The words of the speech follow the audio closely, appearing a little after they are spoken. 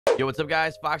Yo, what's up,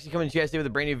 guys? Foxy coming to you guys today with a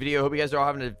brand new video. Hope you guys are all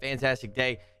having a fantastic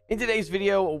day. In today's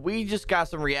video, we just got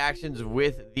some reactions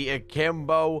with the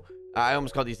Akimbo. I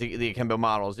almost called these the Akimbo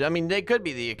models. I mean, they could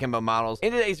be the Akimbo models.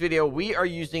 In today's video, we are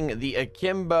using the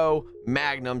Akimbo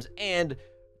Magnums, and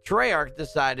Treyarch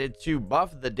decided to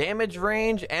buff the damage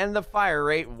range and the fire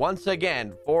rate once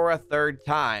again for a third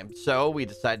time. So we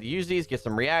decided to use these, get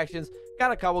some reactions.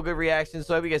 Got a couple good reactions,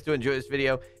 so I hope you guys do enjoy this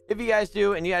video. If you guys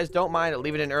do, and you guys don't mind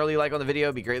leaving an early like on the video,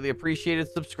 it'd be greatly appreciated.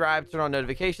 Subscribe, turn on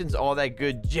notifications, all that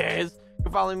good jazz. You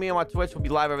can follow me on my Twitch. We'll be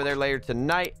live over there later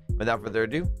tonight. Without further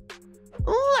ado,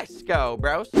 let's go,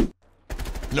 bros.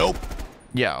 Nope.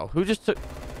 Yo, who just took...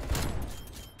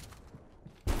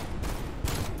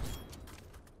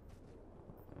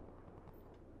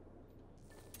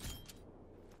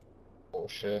 Oh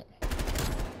shit.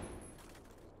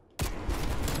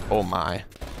 Oh my.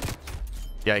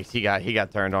 Yikes, he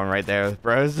got turned on right there,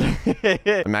 bros.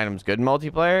 The Magnum's good in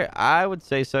multiplayer? I would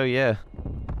say so, yeah.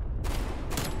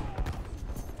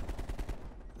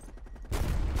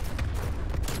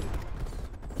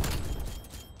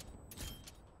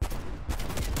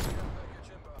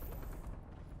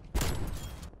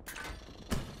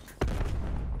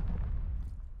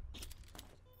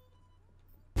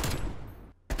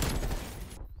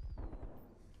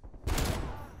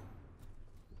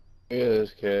 Yeah,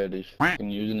 this kid is fucking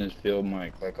using his field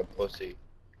mic like a pussy.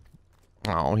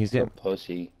 Oh, he's A getting...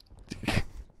 pussy.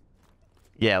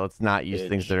 Yeah, let's not use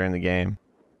things that are in the game.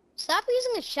 Stop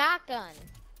using a shotgun.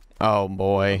 Oh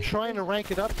boy. I'm trying to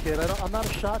rank it up, kid. I'm not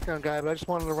a shotgun guy, but I just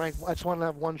wanted to rank. I just want to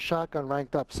have one shotgun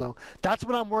ranked up. So that's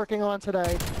what I'm working on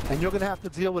today, and you're gonna have to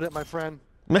deal with it, my friend.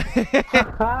 Such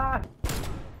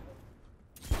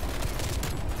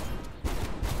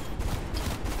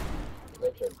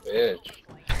a bitch.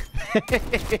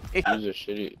 These are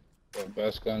shitty. The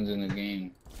best guns in the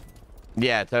game.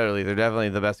 Yeah, totally. They're definitely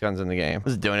the best guns in the game. I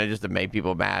was doing it just to make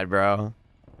people mad, bro.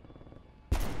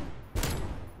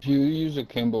 If you use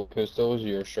Akimbo pistols,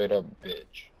 you're a straight up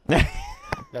bitch.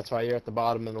 That's why you're at the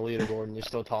bottom of the leaderboard and you're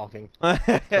still talking.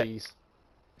 Please.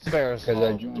 Spare us. Because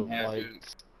I joined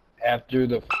half through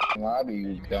the lobby,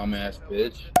 you dumbass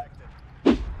bitch.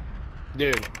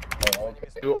 Dude, Oh, okay.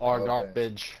 you are Okay.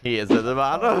 garbage. He is at the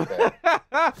bottom.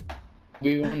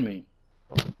 V1 me.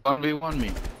 1v1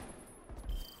 me.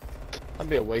 That'd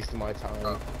be a waste of my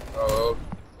time. Oh,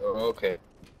 okay.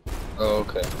 Oh,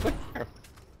 okay.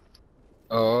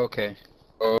 Oh, okay.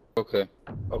 Oh, okay.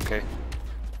 Okay.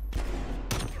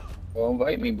 Well,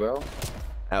 invite me, bro.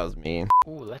 That was mean.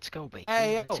 Ooh, let's go, baby.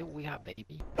 Hey, Let's see what we got,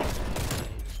 baby.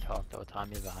 Talk though,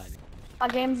 Tommy behind me. My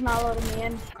game's not loading me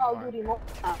in. Call of Duty Mobile.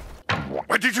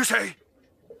 What did you say?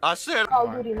 I said. Call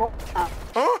of Duty Mobile.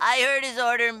 I heard his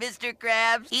order, Mr.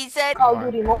 Krabs. He said, Call of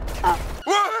Duty Mobile.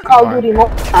 What? Call of Duty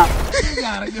Mobile. You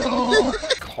gotta go.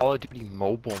 Call of Duty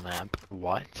mobile map.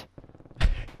 What?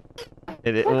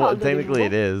 Well, technically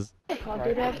it is. Call of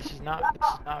Duty. This is not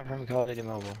from Call of Duty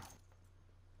mobile.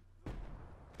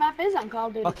 Map is on Call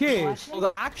of Duty. Okay, so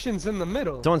the action's in the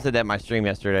middle. Someone said that in my stream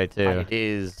yesterday too.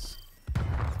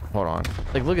 Hold on.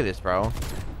 Like, look at this, bro.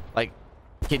 Like,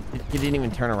 kid didn't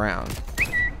even turn around.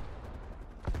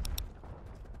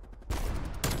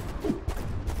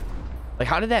 Like,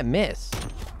 how did that miss?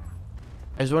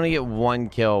 I just want to get one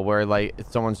kill where, like,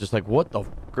 someone's just like, what the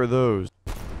fuck are those?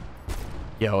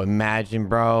 Yo, imagine,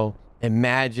 bro.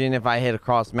 Imagine if I hit a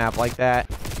cross map like that.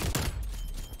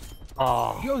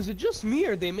 Oh. Yo, is it just me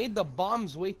or they made the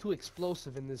bombs way too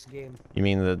explosive in this game? You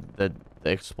mean the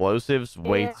explosives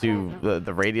way too...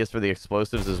 The radius for the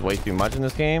explosives is way too much in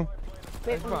this game?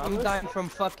 Like, bro, I'm dying from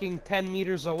fucking 10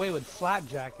 meters away with flat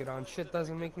jacket on. Shit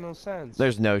doesn't make no sense.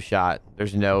 There's no shot.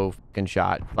 There's no fucking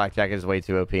shot. Black Jacket is way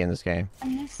too OP in this game. I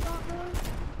missed that one.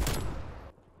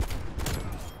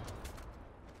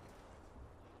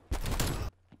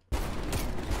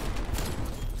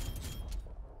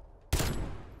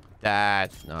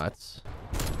 That's nuts.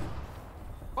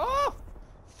 Oh!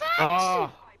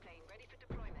 Foxy!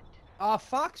 Ah,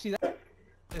 Foxy, that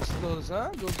pistols, huh?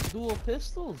 Those dual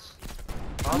pistols.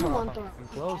 I'm not fucking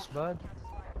close, bud.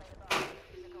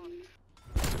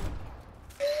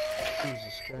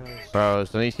 Jesus Christ. Bro,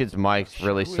 some of these kids' mics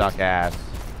really suck ass.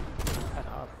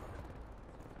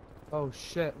 Oh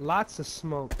shit, lots of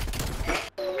smoke.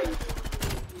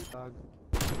 Dog.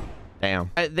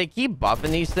 Damn. They keep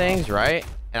buffing these things, right?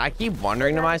 And I keep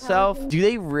wondering to myself, do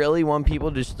they really want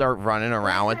people to start running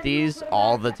around with these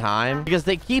all the time? Because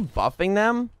they keep buffing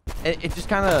them. It just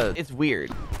kind of, it's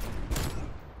weird.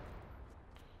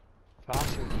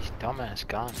 Foxy with these dumbass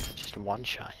guns. Just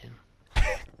one-shot him.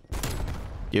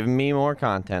 Give me more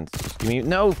content. Just give me,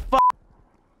 no, fuck.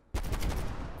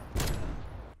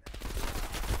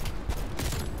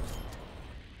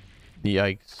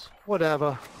 Yikes.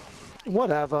 Whatever.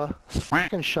 Whatever.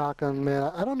 Fucking shotgun,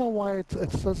 man. I don't know why it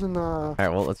doesn't, All right,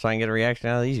 well, let's try and get a reaction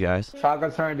out of these guys.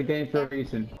 Shotgun's trying to game for a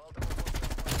reason.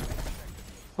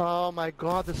 Oh my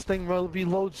god, this thing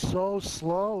reloads so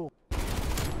slow.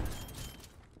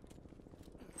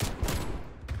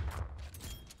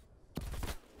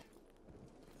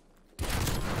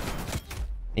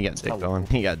 He got dicked on.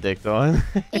 He got dicked on.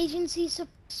 Agency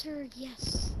suppressor,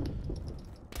 yes.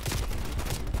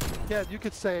 Yeah, you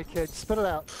could say it, kid. Spit it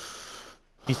out.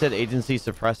 He said agency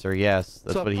suppressor. Yes,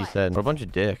 that's what he said. What a bunch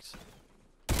of dicks.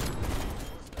 To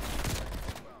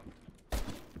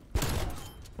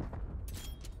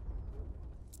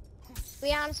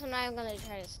be honest, I'm not even gonna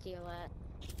try to steal that.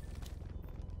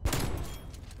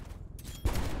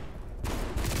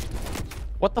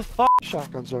 What the fuck?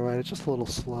 Shotgun's alright, it's just a little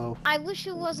slow. I wish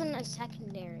it wasn't a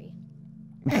secondary.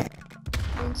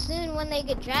 And soon when they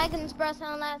get Dragon's Breath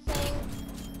on that thing...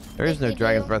 There is no they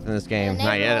Dragon's do, Breath in this game. then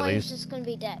Not yet, at everyone's least. just gonna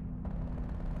be dead.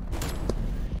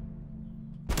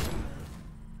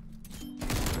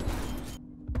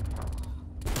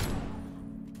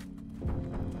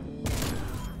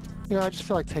 You know, I just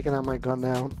feel like taking out my gun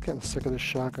now. I'm getting sick of this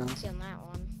shotgun. See on that one.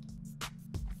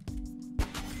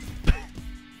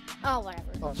 Oh,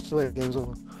 whatever. Oh, it's too late, game's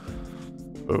over.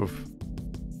 Oof.